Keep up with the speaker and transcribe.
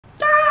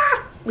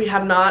We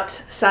have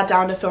not sat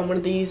down to film one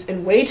of these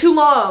in way too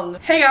long.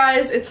 Hey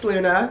guys, it's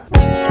Luna.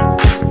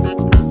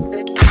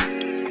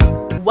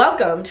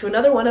 Welcome to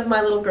another one of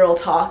my little girl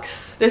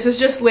talks. This is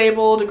just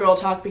labeled a girl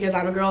talk because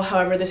I'm a girl.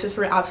 However, this is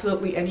for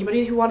absolutely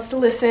anybody who wants to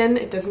listen.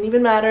 It doesn't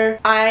even matter.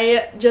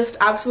 I just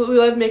absolutely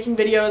love making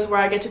videos where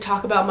I get to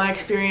talk about my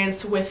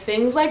experience with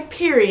things like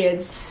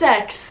periods,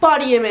 sex,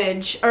 body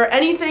image, or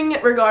anything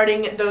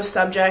regarding those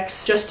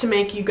subjects, just to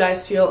make you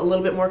guys feel a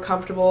little bit more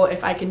comfortable.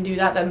 If I can do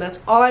that, then that's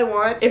all I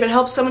want. If it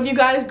helps some of you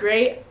guys,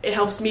 great. It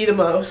helps me the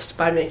most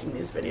by making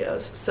these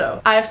videos.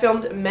 So I have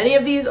filmed many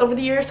of these over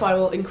the years, so I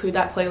will include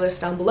that playlist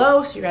down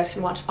below so you guys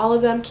can watch all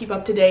of them, keep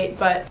up to date.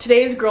 But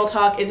today's girl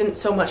talk isn't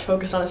so much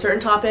focused on a certain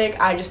topic.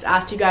 I just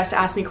asked you guys to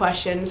ask me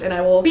questions and I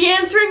will be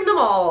answering them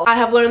all. I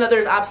have learned that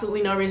there's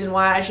absolutely no reason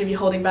why I should be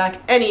holding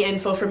back any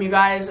info from you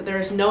guys.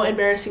 There's no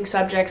embarrassing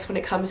subjects when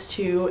it comes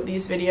to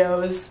these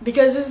videos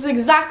because this is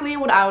exactly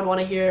what I would want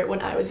to hear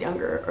when I was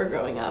younger or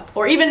growing up,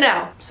 or even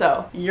now.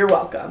 So you're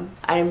welcome.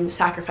 I'm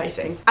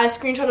sacrificing. I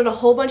screenshotted a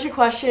whole bunch of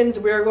questions.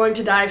 We're going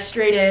to dive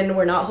straight in.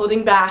 We're not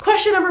holding back.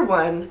 Question number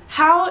 1,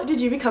 how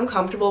did you become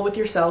comfortable with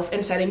yourself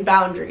and setting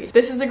boundaries?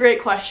 This is a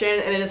great question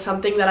and it is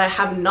something that I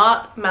have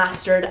not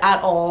mastered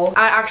at all.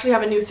 I actually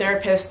have a new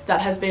therapist that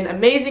has been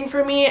amazing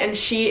for me, and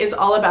she is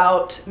all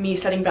about me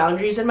setting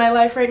boundaries in my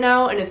life right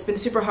now, and it's been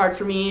super hard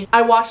for me.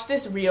 I watched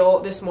this reel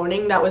this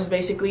morning that was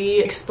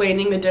basically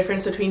explaining the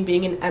difference between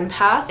being an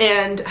empath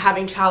and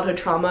having childhood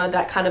trauma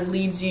that kind of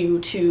leads you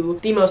to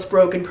the most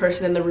broken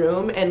person in the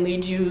room and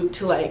leads you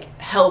to like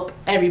help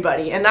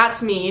everybody, and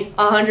that's me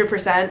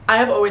 100%. I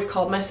have always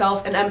called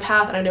myself an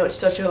empath, and I know it's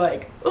such a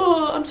like,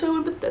 oh, I'm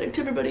so empathetic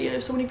to everybody, I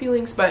have so many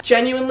feelings, but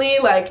genuinely,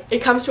 like, it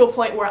comes to a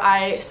point where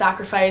I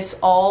sacrifice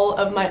all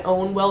of my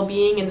own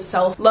well-being and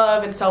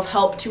self-love and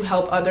self-help to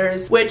help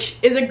others, which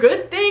is a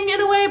good thing in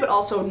a way, but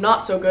also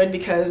not so good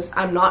because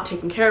I'm not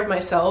taking care of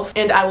myself,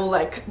 and I will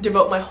like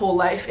devote my whole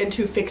life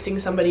into fixing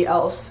somebody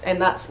else,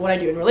 and that's what I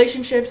do in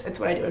relationships, it's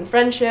what I do in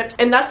friendships,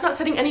 and that's not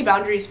setting any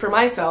boundaries for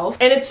myself.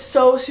 And it's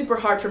so super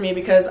hard for me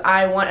because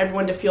I want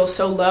everyone to feel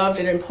so loved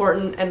and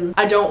important, and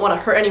I don't want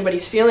to hurt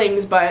anybody's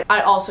feelings, but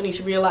I also need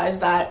to realize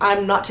that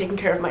I'm not taking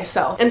care of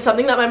myself. And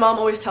something that my mom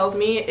always tells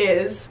me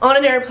is, on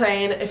an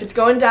airplane, if it's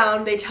going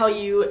down, they tell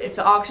you if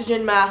the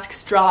oxygen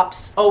mask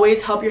drops,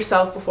 always help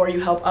yourself before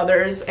you help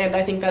others. And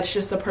I think that's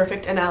just the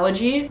perfect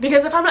analogy,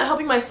 because if I'm not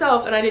helping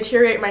myself and I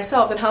deteriorate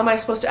myself, then how am I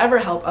supposed to ever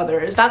help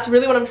others? That's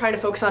really what I'm trying to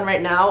focus on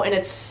right now, and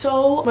it's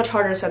so much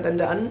harder said than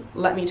done,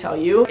 let me tell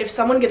you. If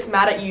someone gets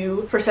mad at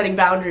you for setting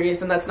boundaries,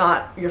 then that's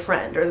not your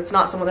friend, or that's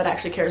not someone that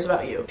actually cares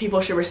about you.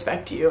 People should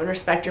respect you and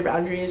respect your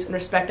boundaries and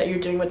respect that you're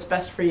doing what's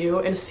best for you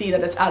and see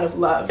that it's out of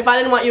love. If I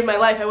didn't want you in my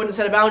life, I wouldn't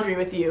set a boundary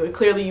with you.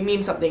 Clearly you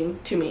mean something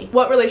to me.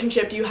 What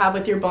relationship do you have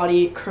with your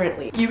body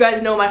currently? You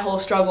guys know my whole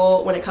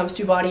struggle when it comes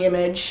to body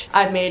image.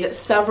 I've made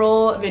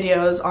several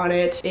videos on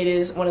it. It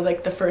is one of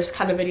like the first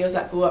kind of videos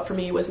that blew up for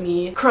me was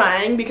me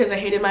crying because I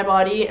hated my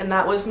body, and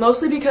that was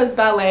mostly because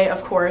ballet,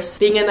 of course,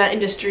 being in that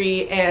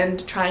industry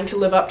and trying to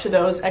live up to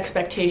those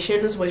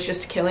expectations was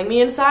just killing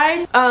me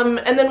inside.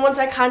 And then once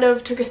I kind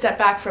of took a step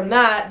back from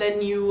that,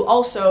 then you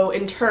also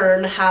in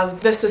turn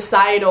have the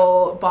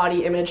societal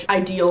body image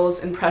ideals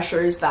and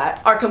pressures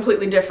that are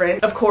completely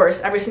different. Of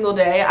course, every single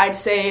day I'd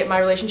say my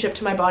relationship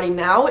to my body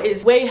now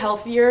is way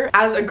healthier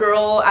as a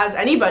girl, as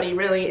anybody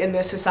really in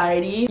this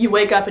society. You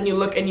wake up and you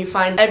look and you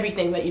find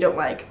everything that you don't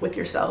like with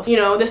yourself. You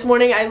know, this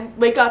morning I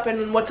wake up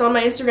and what's on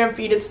my Instagram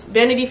feed, it's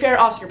Vanity Fair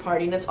Oscar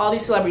party, and it's all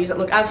these celebrities that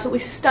look absolutely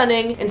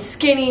stunning and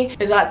skinny.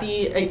 Is that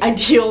the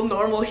ideal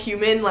normal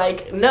human?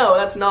 Like, no,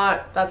 that's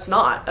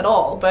not at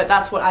all, but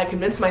that's what I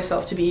convince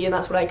myself to be, and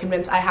that's what I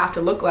convince I have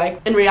to look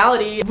like. In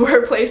reality,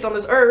 we're placed on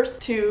this earth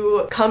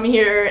to come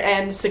here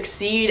and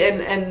succeed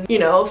and you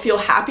know, feel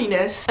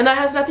happiness, and that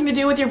has nothing to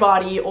do with your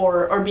body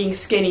or being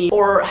skinny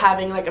or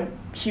having like a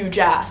huge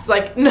ass.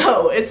 Like,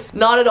 no, it's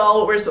not at all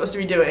what we're supposed to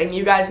be doing.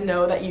 You guys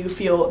know that you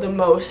feel the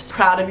most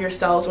proud of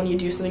yourselves when you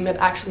do something that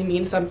actually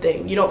means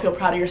something. You don't feel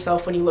proud of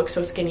yourself when you look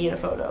so skinny in a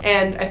photo.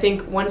 And I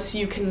think once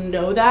you can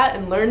know that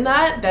and learn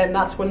that, then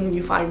that's when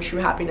you find true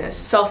happiness.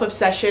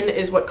 Self-obsession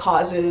is what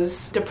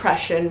causes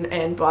depression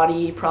and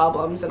body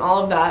problems and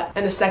all of that.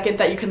 And the second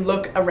that you can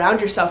look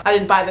around yourself, I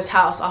didn't buy this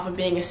house off of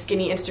being a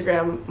skinny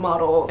Instagram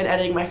model and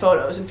editing my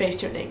photos and face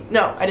tuning.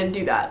 No, I didn't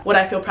do that. Would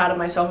I feel proud of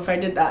myself if I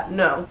did that?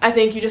 No. I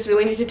think you just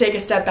really need to take a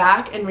step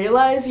back and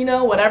realize, you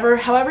know,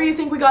 however you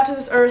think we got to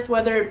this earth,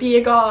 whether it be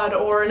a god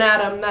or an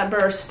atom that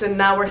burst and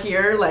now we're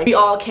here, like, we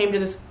all came to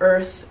this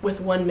earth with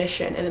one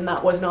mission, and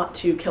that was not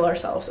to kill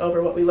ourselves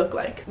over what we look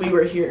like. We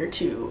were here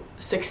to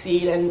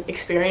succeed and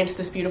experience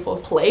this beautiful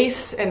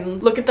place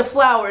and look at the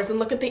flowers and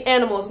look at the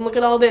animals and look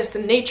at all this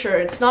and nature.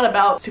 It's not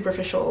about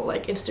superficial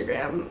like Instagram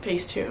Instagram,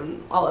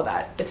 Facetune, all of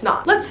that. It's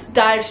not. Let's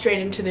dive straight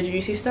into the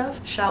juicy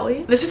stuff, shall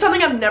we? This is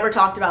something I've never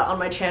talked about on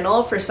my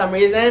channel for some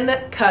reason,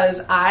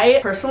 because I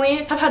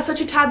personally have had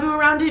such a taboo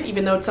around it,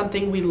 even though it's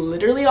something we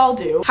literally all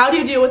do. How do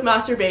you deal with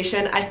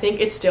masturbation? I think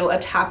it's still a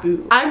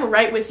taboo. I'm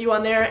right with you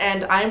on there,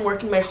 and I'm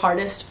working my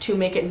hardest to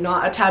make it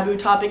not a taboo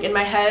topic in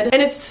my head.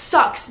 And it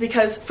sucks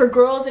because for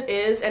girls it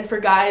is, and for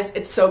guys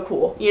it's so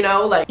cool, you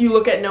know? Like, you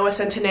look at Noah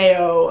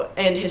Centineo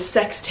and his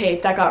sex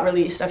tape that got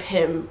released of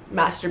him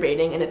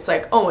masturbating, and it's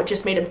like, oh, it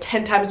just made him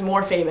 10 times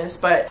more famous.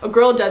 But a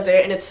girl does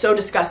it and it's so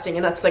disgusting,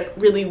 and that's like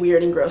really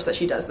weird and gross that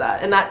she does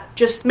that. And that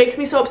just makes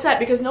me so upset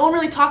because no one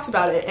really talks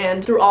about it,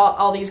 and through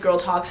all these girl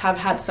talks have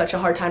had such a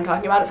hard time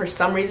talking about it for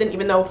some reason,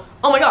 even though,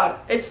 oh my god,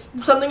 it's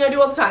something I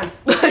do all the time.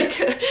 Like,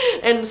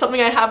 and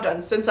something I have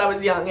done since I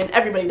was young, and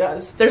everybody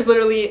does. There's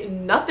literally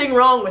nothing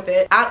wrong with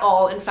it at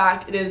all. In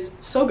fact, it is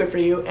so good for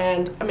you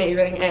and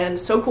amazing and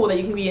so cool that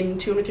you can be in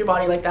tune with your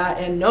body like that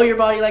and know your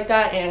body like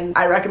that. And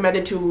I recommend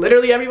it to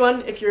literally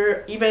everyone. If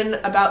you're even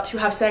about to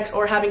have sex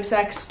or having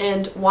sex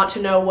and want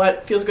to know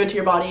what feels good to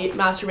your body,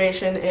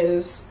 masturbation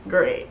is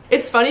great.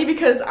 It's funny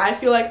because I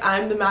feel like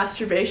I'm the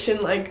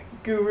masturbation like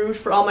guru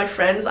for all my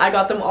friends. I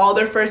got them all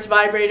their first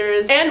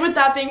vibrators. And with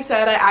that being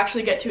said, I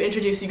actually get to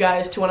introduce you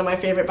guys to one of my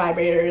favorite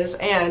vibrators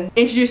and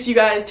introduce you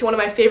guys to one of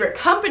my favorite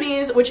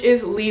companies, which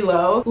is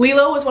Lelo.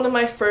 Lelo was one of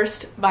my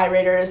first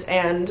vibrators,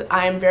 and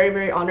I'm very,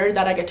 very honored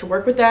that I get to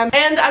work with them.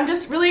 And I'm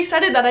just really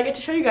excited that I get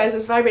to show you guys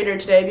this vibrator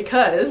today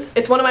because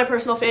it's one of my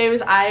personal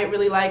faves. I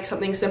really like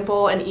something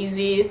simple and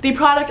easy. The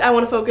product I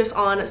want to focus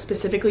on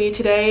specifically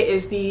today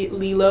is the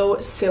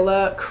Lelo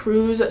Scylla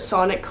Cruise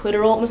Sonic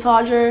Clitoral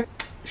Massager.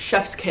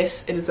 Chef's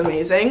kiss, it is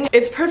amazing.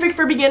 It's perfect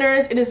for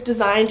beginners. It is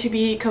designed to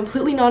be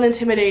completely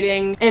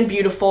non-intimidating and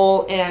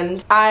beautiful,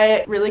 and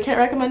I really can't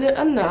recommend it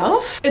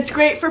enough. It's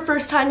great for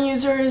first-time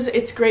users.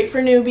 It's great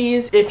for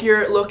newbies. If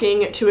you're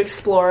looking to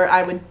explore,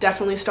 I would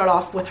definitely start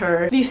off with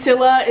her. The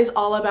Scylla is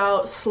all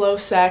about slow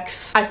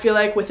sex. I feel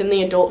like within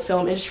the adult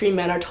film industry,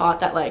 men are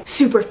taught that like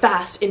super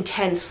fast,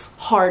 intense,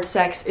 hard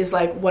sex is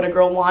like what a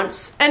girl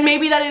wants, and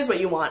maybe that is what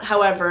you want.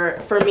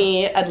 However, for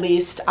me at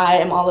least, I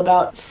am all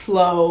about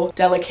slow,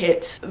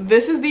 delicate.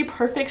 This is the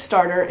perfect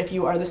starter if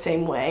you are the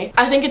same way.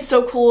 I think it's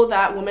so cool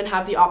that women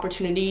have the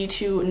opportunity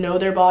to know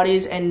their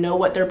bodies and know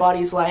what their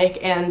body's like,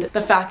 and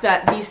the fact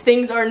that these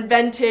things are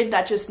invented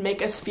that just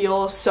make us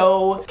feel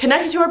so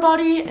connected to our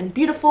body and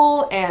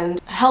beautiful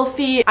and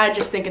healthy. I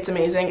just think it's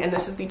amazing, and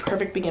this is the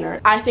perfect beginner.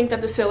 I think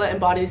that the Scylla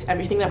embodies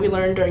everything that we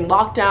learned during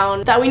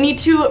lockdown, that we need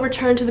to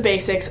return to the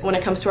basics when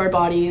it comes to our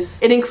bodies.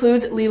 It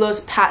includes Lelo's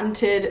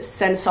patented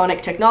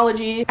Sensonic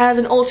technology. It has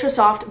an ultra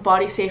soft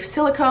body safe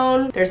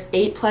silicone. There's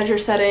 8 pleasure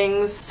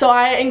settings. So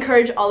I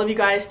encourage all of you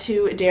guys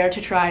to dare to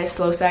try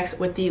slow sex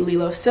with the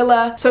Lelo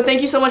Scylla. So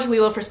thank you so much,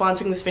 Lelo, for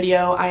sponsoring this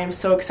video. I am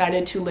so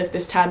excited to lift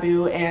this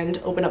taboo and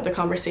open up the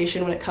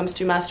conversation when it comes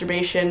to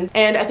masturbation,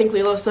 and I think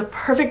Lelo is the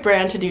perfect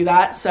brand to do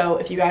that. So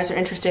if you guys are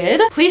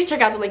interested, please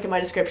check out the link in my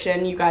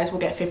description. You guys will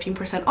get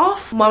 15%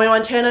 off. Mommy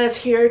Montana is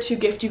here to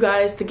gift you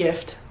guys the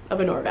gift of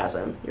an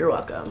orgasm. You're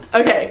welcome.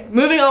 Okay,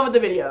 moving on with the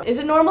video. Is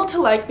it normal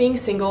to like being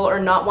single or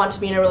not want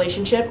to be in a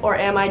relationship, or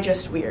am I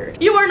just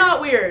weird? You are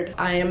not weird.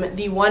 I am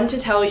the one to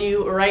tell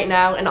you right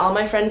now, and all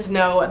my friends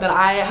know, that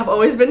I have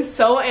always been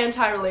so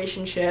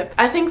anti-relationship.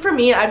 I think for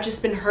me, I've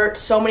just been hurt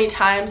so many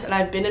times, and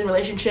I've been in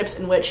relationships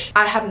in which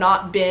I have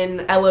not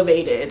been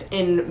elevated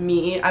in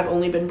me. I've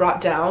only been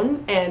brought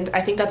down, and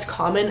I think that's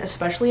common,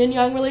 especially in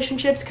young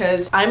relationships,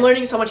 because I'm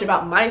learning so much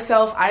about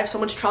myself. I have so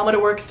much trauma to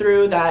work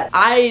through that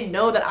I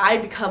know that I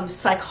become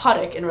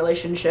psychotic in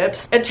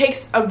relationships. It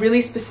takes a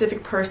really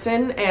specific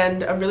person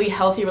and a really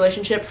healthy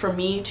relationship for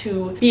me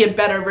to be a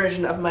better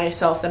version of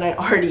myself than I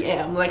already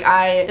am. Like,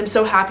 I am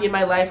so happy in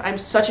my life. I'm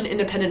such an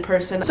independent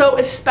person. So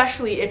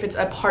especially if it's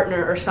a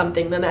partner or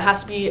something, then it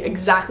has to be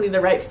exactly the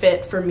right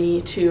fit for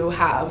me to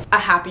have a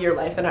happier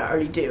life than I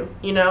already do,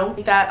 you know?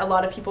 That a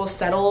lot of people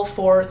settle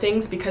for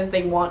things because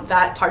they want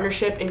that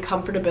partnership and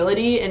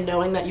comfortability, and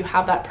knowing that you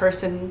have that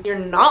person. You're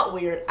not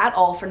weird at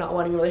all for not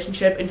wanting a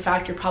relationship. In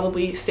fact, you're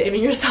probably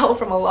saving yourself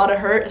from a lot of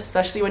hurt,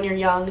 especially when you're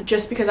young.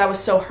 Just because I was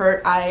so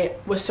hurt, I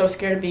was so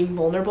scared of being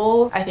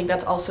vulnerable. I think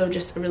that's also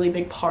just a really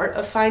big part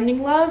of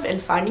finding love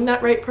and finding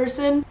that right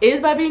person, is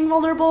by being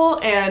vulnerable.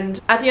 And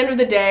at the end of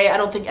the day, I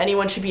don't think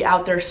anyone should be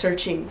out there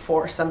searching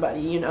for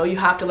somebody, you know? You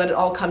have to let it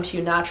all come to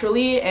you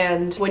naturally,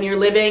 and when you're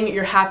living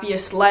your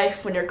happiest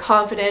life, when you're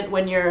confident,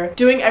 when you're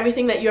doing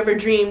everything that you ever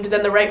dreamed,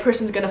 then the right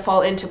person's gonna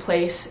fall into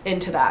place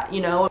into that,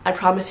 you know? I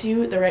promise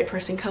you, the right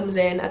person comes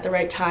in at the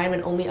right time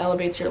and only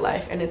elevates your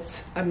life, and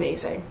it's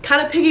amazing.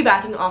 Kind of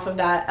piggybacking off of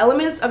that,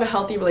 elements of a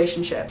healthy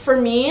relationship. For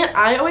me,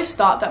 I always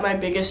thought that my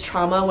biggest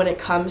trauma when it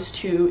comes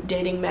to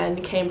dating men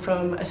came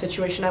from a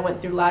situation I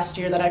went through last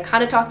year that I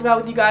kind of talked about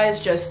with you guys,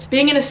 just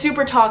being in a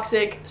super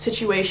toxic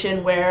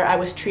situation where I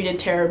was treated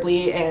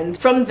terribly, and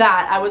from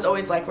that I was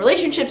always like,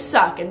 relationships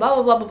suck and blah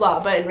blah blah blah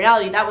blah, but in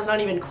reality that was not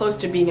even close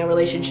to being a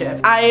relationship.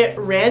 I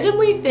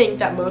randomly think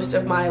that most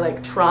of my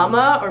like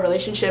trauma or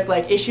relationship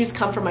like issues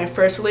come from my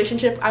first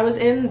relationship I was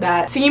in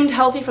that seemed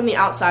healthy from the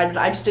outside,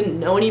 but I just didn't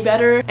know any better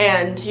better.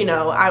 And, you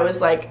know, I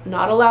was like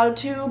not allowed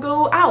to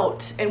go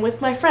out and with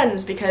my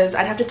friends because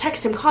I'd have to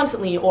text him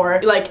constantly, or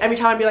like every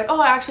time I'd be like,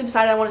 oh, I actually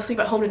decided I want to sleep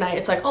at home tonight,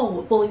 it's like,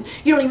 oh, well,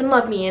 you don't even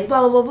love me and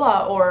blah blah blah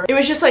blah. Or it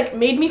was just like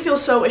made me feel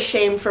so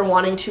ashamed for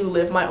wanting to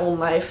live my own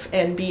life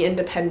and be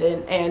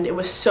independent, and it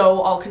was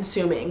so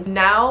all-consuming.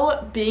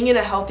 Now, being in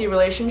a healthy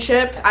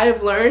relationship, I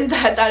have learned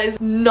that that is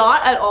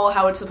not at all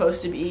how it's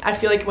supposed to be. I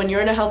feel like when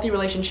you're in a healthy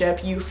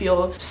relationship, you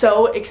feel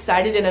so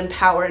excited and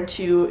empowered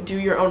to do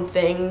your own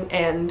thing,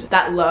 and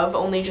that love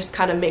only just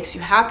kind of makes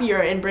you happier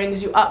and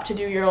brings you up to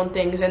do your own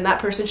things, and that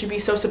person should be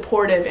so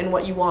supportive in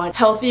what you want.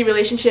 Healthy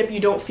relationship, you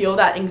don't feel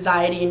that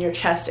anxiety in your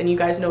chest, and you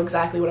guys know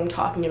exactly what I'm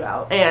talking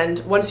about. And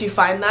once you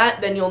find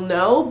that, then you'll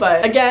know.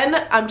 But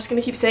again, I'm just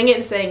gonna keep saying it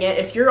and saying it.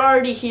 If you're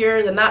already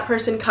here, then that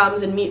person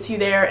comes and meets you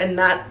there, and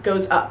that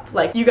goes up.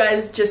 Like, you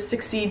guys just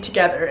succeed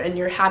together and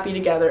you're happy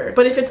together.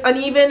 But if it's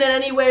uneven in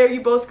any way or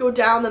you both go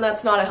down, then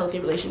that's not a healthy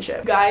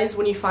relationship. Guys,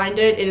 when you find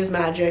it, it is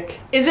magic.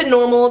 Is it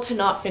normal to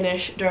not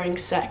finish during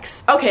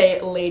sex?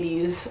 Okay,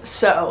 ladies,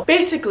 so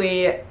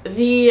basically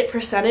the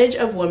percentage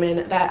of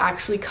women that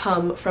actually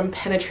come from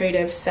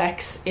penetrative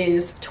sex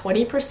is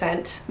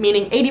 20%,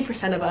 meaning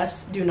 80% of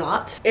us do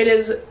not. It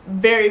is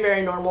very,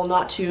 very normal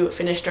not to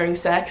finish during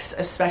sex,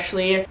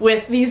 especially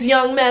with these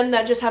young men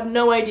that just have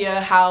no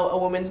idea how a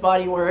woman's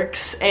body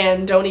works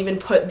and don't even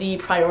put the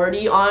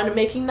priority on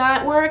making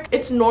that work.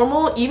 It's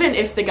normal, even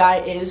if the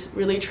guy is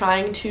really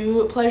trying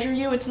to pleasure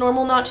you, it's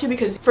normal not to,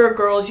 because for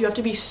girls you have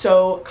to be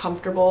so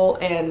comfortable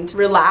and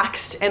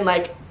relaxed and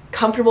like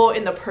comfortable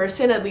in the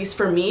person, at least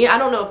for me. I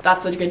don't know if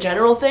that's like a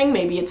general thing,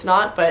 maybe it's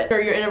not, but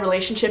if you're in a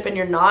relationship and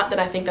you're not, then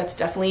I think that's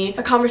definitely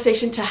a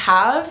conversation to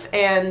have,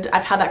 and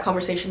I've had that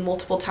conversation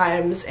multiple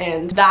times,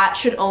 and that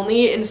should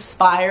only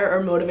inspire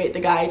or motivate the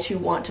guy to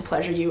want to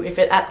pleasure you. If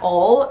it at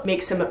all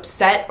makes him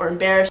upset or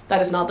embarrassed,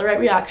 that is not the right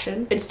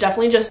reaction. It's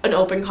definitely just an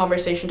open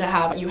conversation to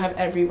have. You have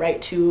every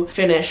right to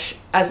finish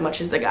as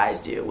much as the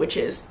guys do, which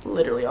is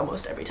literally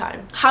almost every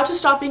time. How to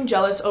stop being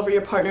jealous over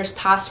your partner's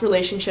past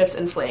relationships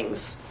and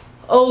flings.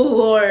 Oh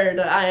Lord,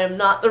 I am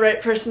not the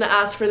right person to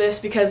ask for this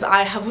because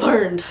I have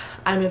learned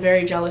I'm a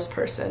very jealous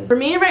person. For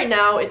me right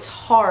now, it's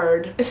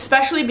hard,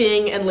 especially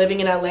being and living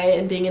in LA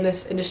and being in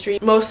this industry.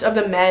 Most of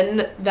the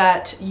men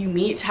that you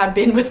meet have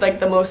been with like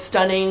the most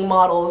stunning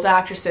models,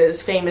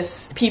 actresses,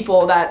 famous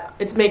people, that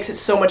it makes it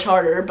so much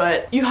harder.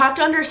 But you have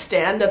to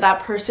understand that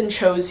that person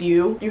chose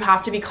you. You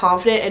have to be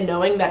confident in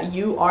knowing that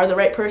you are the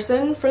right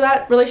person for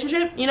that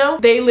relationship, you know?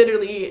 They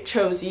literally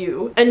chose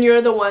you, and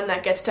you're the one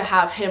that gets to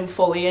have him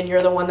fully, and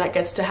you're the one that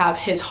gets to have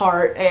his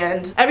heart.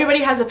 And everybody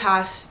has a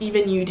past,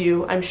 even you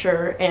do, I'm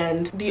sure, and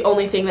the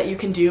only thing that you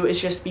can do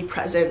is just be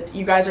present.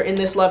 You guys are in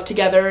this love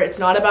together. It's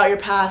not about your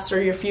past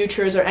or your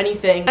futures or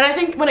anything. And I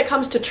think when it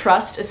comes to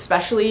trust,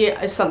 especially,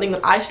 is something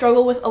that I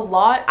struggle with a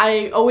lot.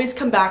 I always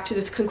come back to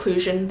this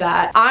conclusion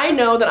that I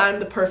know that I'm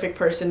the perfect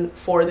person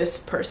for this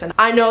person.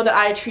 I know that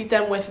I treat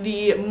them with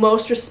the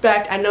most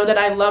respect. I know that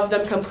I love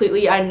them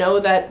completely. I know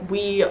that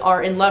we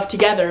are in love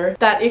together.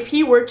 That if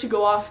he were to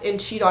go off and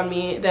cheat on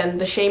me, then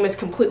the shame is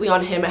completely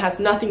on him. It has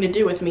nothing to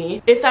do with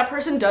me. If that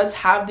person does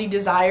have the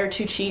desire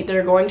to cheat,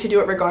 they're going to do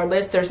it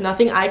regardless. There's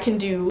nothing I can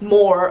do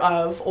more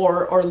of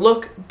or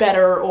look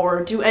better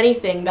or do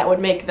anything that would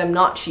make them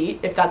not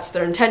cheat if that's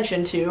their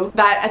intention to.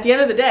 That at the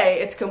end of the day,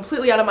 it's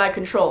completely out of my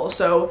control.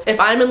 So if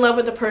I'm in love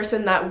with a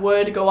person that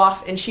would go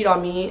off and cheat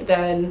on me,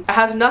 then it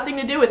has nothing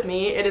to do with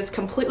me. It is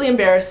completely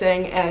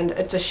embarrassing and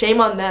it's a shame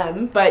on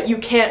them, but you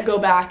can't go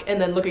back and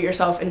then look at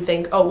yourself and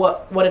think, oh,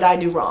 what did I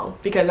do wrong?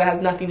 Because it has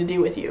nothing to do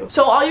with you.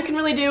 So all you can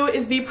really do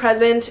is be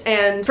present.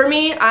 And for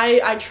me,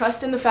 I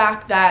trust in the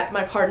fact that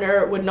my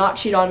partner would not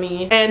cheat on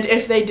me, and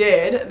if they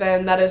did,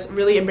 then that is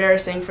really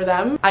embarrassing for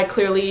them. I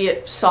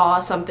clearly saw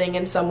something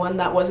in someone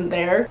that wasn't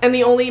there, and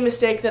the only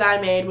mistake that I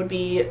made would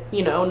be,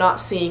 you know, not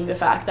seeing the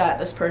fact that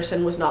this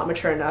person was not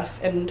mature enough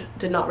and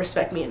did not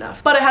respect me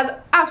enough. But it has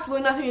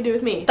absolutely nothing to do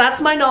with me. That's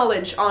my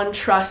knowledge on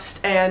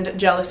trust and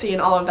jealousy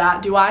and all of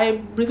that. Do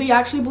I really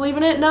actually believe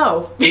in it?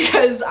 No,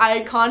 because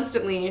I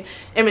constantly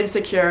am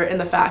insecure in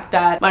the fact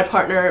that my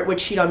partner would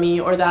cheat on me,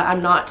 or that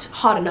I'm not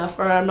hot enough,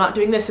 or I'm not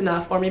doing this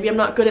enough, or maybe I'm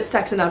not good at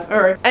sex enough,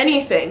 or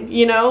anything,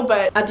 you know?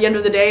 But at the end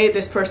of the day,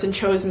 this person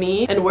chose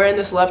me, and we're in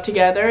this love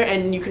together,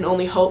 and you can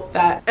only hope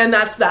that. And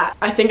that's that.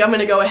 I think I'm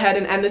gonna go ahead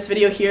and end this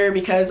video here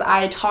because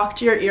I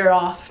talked your ear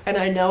off, and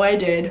I know I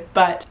did,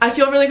 but I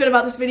feel really good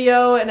about this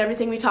video and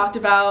everything we talked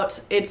about.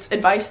 It's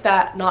advice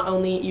that not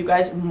only you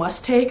guys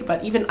must take,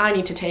 but even I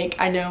need to take.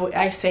 I know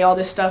I say all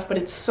this stuff, but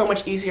it's so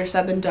much easier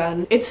said than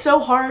done. It's so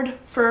hard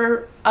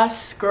for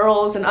us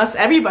girls and us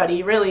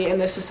everybody really in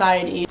this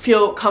society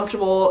feel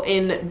comfortable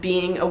in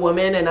being a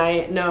woman, and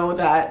I know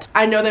that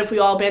if we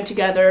all band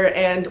together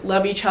and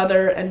love each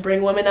other and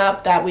bring women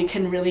up, that we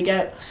can really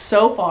get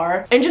so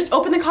far and just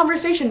open the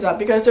conversations up,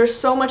 because there's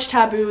so much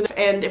taboo,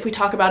 and if we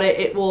talk about it,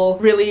 it will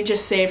really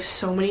just save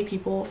so many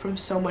people from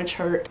so much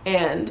hurt.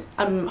 And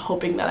I'm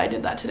hoping that I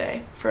did that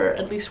today for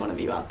at least one of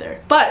you out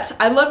there. But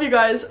I love you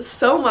guys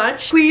so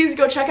much. Please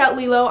go check out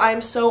Lilo.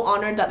 I'm so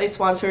honored that they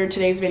sponsored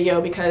today's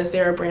video because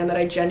they're a brand that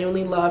I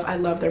genuinely love. I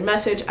love their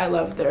message. I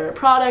love their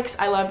products.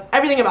 I love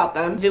everything about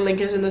them. The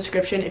link is in the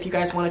description if you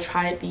guys want to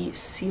try the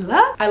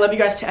Sila. I love you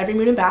guys to every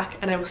moon and back,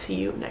 and I will see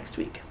you next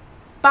week.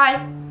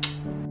 Bye!